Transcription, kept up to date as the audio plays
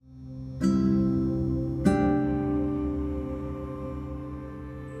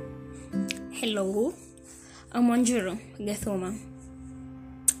Hello, I'm Wanjiro Gathuma.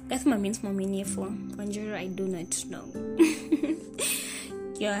 Gathuma means mwaminifu. Wanjiro, I do not know.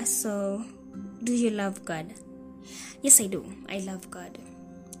 Yeah, so do you love God? Yes, I do. I love God.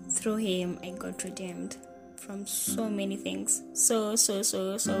 Through Him, I got redeemed from so many things. So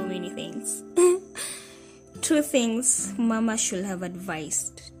many things. 2 things Mama should have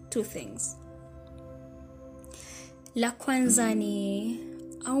advised. 2 things. La kwanza ni,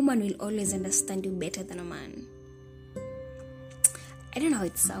 a woman will always understand you better than a man. I don't know how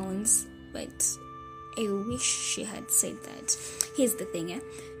it sounds, but I wish she had said that. Here's the thing,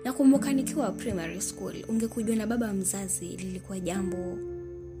 nakumbuka nikiwa primary school, ungekujua na baba mzazi lilikuwa jambo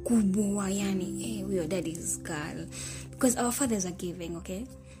kubwa, yani, we are daddy's girl. Because our fathers are giving, okay?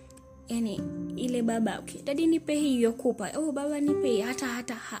 Yani, ile baba, okay, daddy nipe hii yokupa, baba nipe,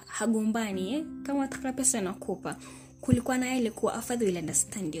 hata hagombani, kama ataka pesa nakupa. Kulikuwa na ile kuwa a father will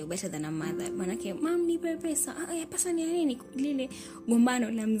understand you better than a mother. Manake, mam nipe pesa, pesa ni nini? Lile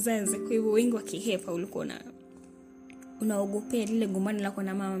gombano la mzazi. Kwa hivyo wengi wakihepa ulikuwa unaogopea lile gombano lako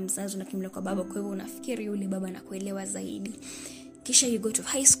na mama mzazi, unakimbilia kwa baba. Kwa hivyo unafikiri yule baba anakuelewa zaidi. Kisha you go to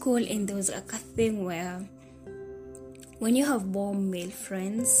high school and there was a thing where when you have more male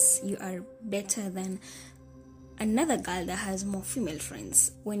friends, you are better than another girl that has more female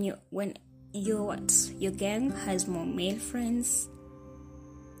friends. When your gang has more male friends,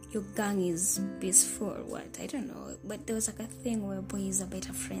 your gang is peaceful or what, I don't know, but there was a thing where boys are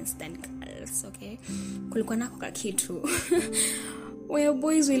better friends than girls, okay? Kulikuwa nako kakitu where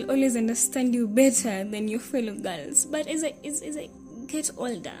boys will always understand you better than your fellow girls. But as I get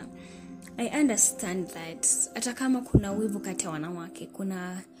older, I understand that hata kama kuna wivu kati ya wanawake,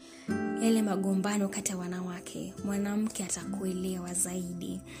 kuna yale magombano kati ya wanawake, mwanamke atakuelewa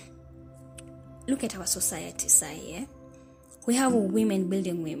zaidi. Look at our society, say, we have women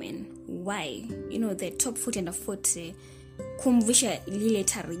building women. Why? The top foot and the foot kumvisha lile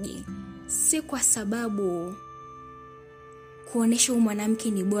tariji. Si kwa sababu kuonesha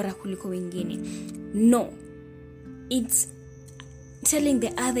mwanamke ni bora kuliko wengine. No. It's telling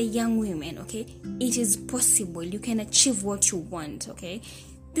the other young women, okay, it is possible. You can achieve what you want, okay?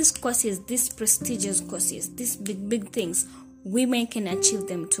 These courses, these prestigious courses, these big things, women can achieve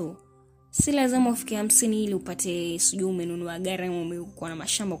them too. Si lazima ufike 50 ili upate sijui umenunua gari au umekuwa na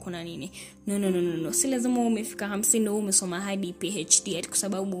mashamba kuna nini. No. Si lazima umefika 50 ndio umesoma hadi PhD kwa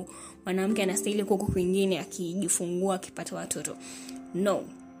sababu mwanamke anastahili kuko kwingine akijifungua akipata watoto. No.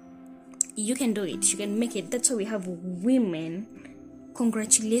 You can do it. You can make it. That's why we have women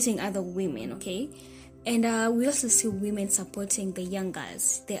congratulating other women, okay? And we also see women supporting the young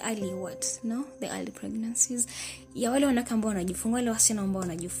girls, the early pregnancies. Ya wale wanawake ambao wanajifungua, wale wasichana ambao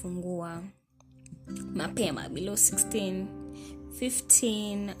wanajifungua mapema, below 16,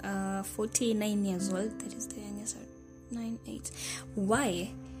 15, 49 years old. That is the youngest, 9, 8. Why?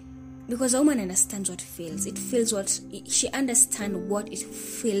 Because a woman understands what feels. It feels she understands what it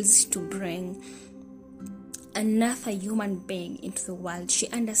feels to bring another human being into the world. She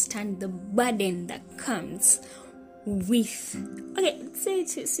understands the burden that comes with. Okay,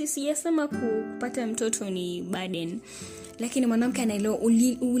 siyasema kupata mtoto ni burden, lakini mwanamke anaelewa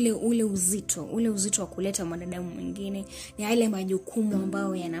ule uzito wa kuleta mwanadamu mwingine, ni yale majukumu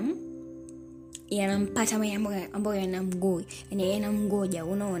ambayo yanampata ambayo yanamgoja,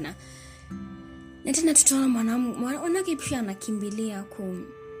 unaona. Na tena tutaona wanawake pia anakimbilia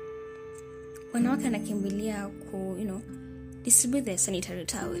wanawake anakimbilia distribute their sanitary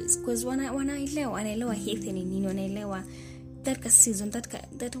towels because wanaelewa health ni nini, wanaelewa that season, that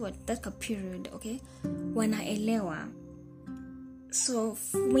period, okay? Wanaelewa. So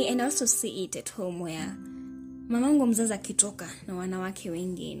and also see it at home where mamangu mzazi akitoka na wanawake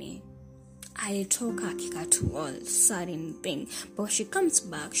wengine, alitoka akikatu all certain thing, but she comes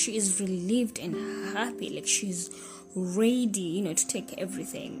back, she is relieved and happy, like she's ready, to take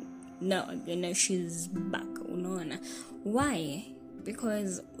everything. Now she's back, unaona. Why?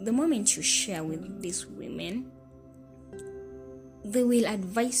 Because the moment you share with these women, they will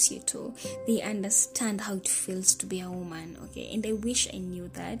advise you too. They understand how it feels to be a woman, okay? And I wish I knew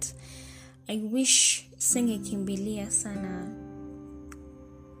that. I wish singekimbilia sana.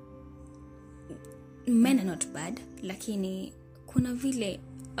 Men are not bad, lakini kuna vile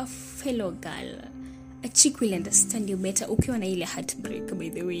a fellow girl, a chick will understand you better ukiwa na ile heartbreak. By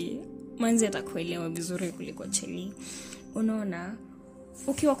the way, manzi atakuelewa vizuri kuliko cheli, unaona.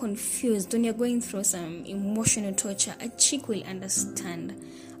 Ukiwa confused, when you're going through some emotional torture, a chick will understand.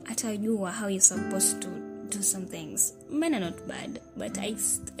 Atajua how you're supposed to do some things. Men are not bad, but I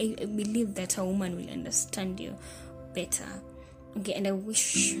believe that a woman will understand you better, okay? And I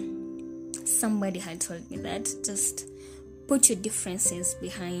wish Somebody had told me that just put your differences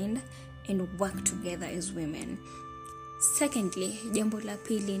behind and work together as women. Secondly, jambo la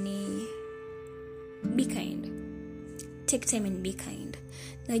pili ni be kind. Take time and be kind.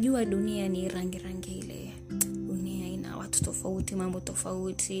 Najua dunia ni rangi ile. Dunia ina watu tofauti, mambo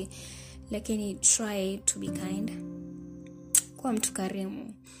tofauti, lakini try to be kind. Kwa mtu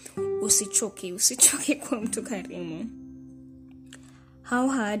karimu. Usichoke kwa mtu karimu. How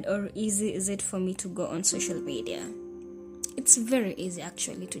hard or easy is it for me to go on social media? It's very easy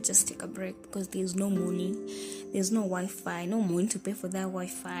actually to just take a break because there's no money, there's no Wi-Fi, no money to pay for that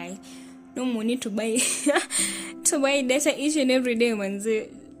Wi-Fi, no money to buy to buy data each and every day, manze.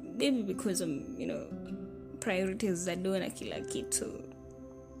 Maybe because of, priorities za doa na kila kitu.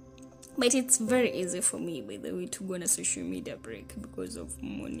 But it's very easy for me, by the way, to go on a social media break because of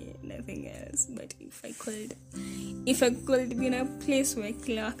money, nothing else. But if I could be in a place where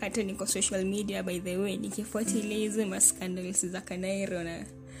kila wakati niko social media, by the way, nikifuatilia hizo mascandals za Kanairo na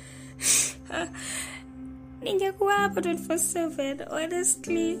ningekuwa hapo 24/7.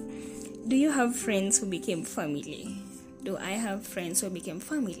 Honestly, do you have friends who became family? Do I have friends who became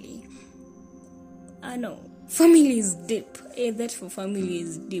family? No. Family is deep. That for family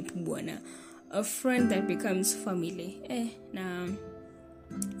is deep, bwana. A friend that becomes family.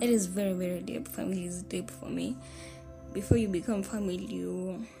 It is very, very deep. Family is deep for me. Before you become family,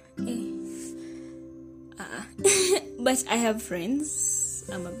 but I have friends.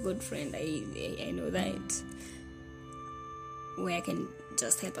 I'm a good friend. I know that. Where I can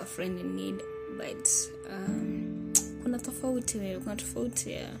just help a friend in need. But kuna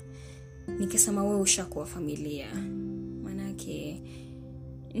tofauti ya nikisema wewe ushakuwa familia. Manake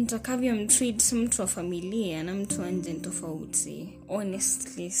nitakavyo mtreat mtu wa familia na mtu anje tofauti.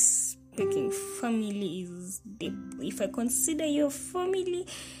 Honestly speaking, family is deep. If I consider your family,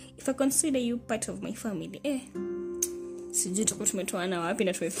 if I consider you part of my family, sijui tuko tumetoana wapi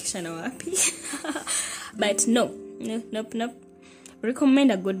na tumefikishana wapi. But nope.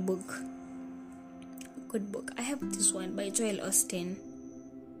 Recommend a good book. I have this one by Joel Osteen.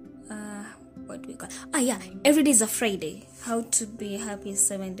 What we call Every Day is a Friday. How to be happy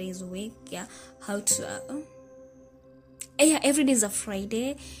 7 days a week. Every Day is a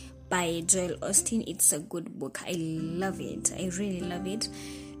Friday by Joel Osteen. It's a good book. I love it. I really love it.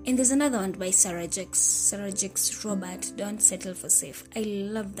 And there's another one by Sarah Jakes Robert, Don't Settle for Safe. I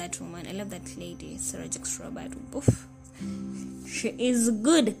love that woman. I love that lady, Sarah Jakes Robert. Oof. She is a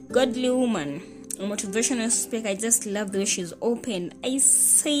good, godly woman. A motivational speaker. I just love the way she's open. I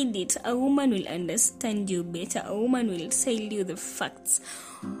said it. A woman will understand you better. A woman will tell you the facts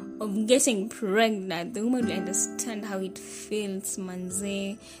of getting pregnant. The woman will understand how it feels,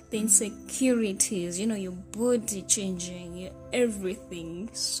 manze. The insecurities, your body changing, everything.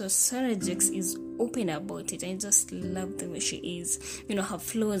 So Sarah Jakes is open about it. I just love the way she is. Her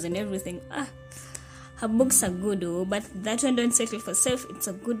flaws and everything. Her books are good, but that one, Don't Settle for Safe, it's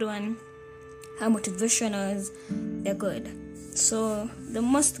a good one. Her motivationals, they're good. So the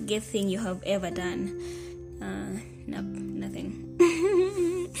most gay thing you have ever done? Nope, nothing.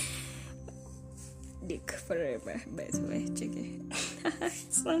 Dick forever. By the way, check it.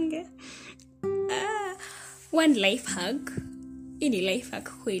 Songe. One life hack. Any life hack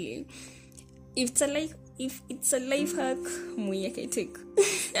kweli. If it's a life hack, mwenye take.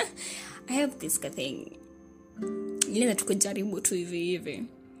 I have this thing. Nilienda tukujaribu tu hivi.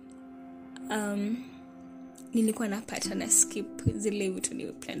 Nilikuwa napata na skip zile vitu ni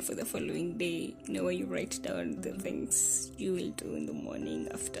plan for the following day. Where you write down the things you will do in the morning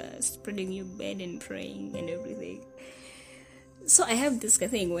after spreading your bed and praying and everything. So I have this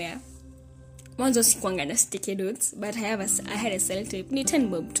thing where mwanzo sikuanga na sticky notes, but I had a sellotape ni 10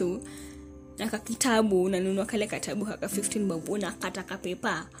 bob tu. Na kakitabu unanunua kale katabu kaka 15 bob, unakata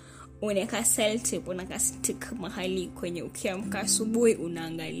kapepa, unaweka sellotape, unaka stick mahali kwenye ukiamka asubuhi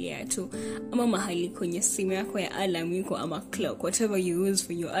unaangalia tu, ama mahali kwenye simu yako ya alarm yako ama clock, whatever you use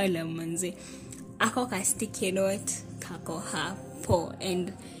for your alarm, manze ako ka sticky note kako hapo,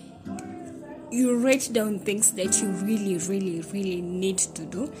 and you write down things that you really, really, really need to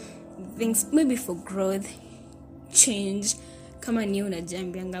do, things maybe for growth, change. Kama ni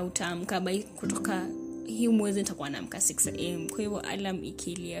unajambianga utaamka by kutoka hii mwezi nitakuwa naamka 6 am, kwa hivyo alarm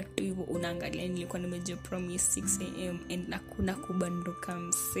ikilia tu hivyo unaangalia nilikuwa nimejipromise 6 am and nakuna kubanduka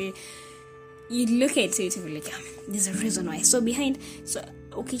mse. You look at it and like, there's a reason why. So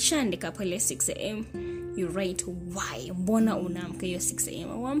ukishaandika pale 6 am, you write why, mbona unaamka hiyo 6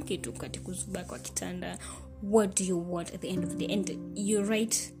 am. Uamke tu kati kuzuba kwa kitanda, what do you want at the end of the day, and you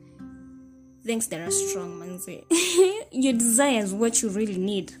write things that are strong, manze. Your desires, what you really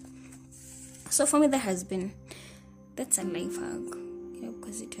need. So for me, that's a life hack,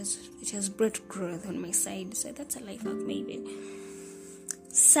 because it has brought growth on my side. So that's a life hack, maybe.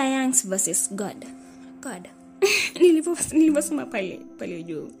 Science versus God. Niliposema pale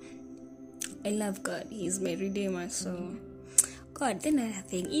juu, I love God. He is my redeemer. So God, then another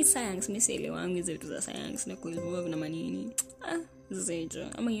thing is science. Mimi sielewangi hizo vitu za science na kuelewa na manini. Zejo.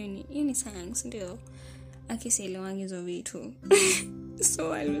 Ama yuni science ndio. Akisielewangi hizo vitu.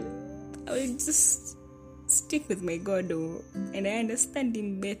 So I will just stick with my God, and I understand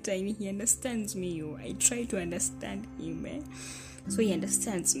him better, and he understands me. I try to understand him, so he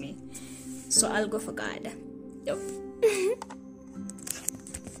understands me. So I'll go for God. Yep.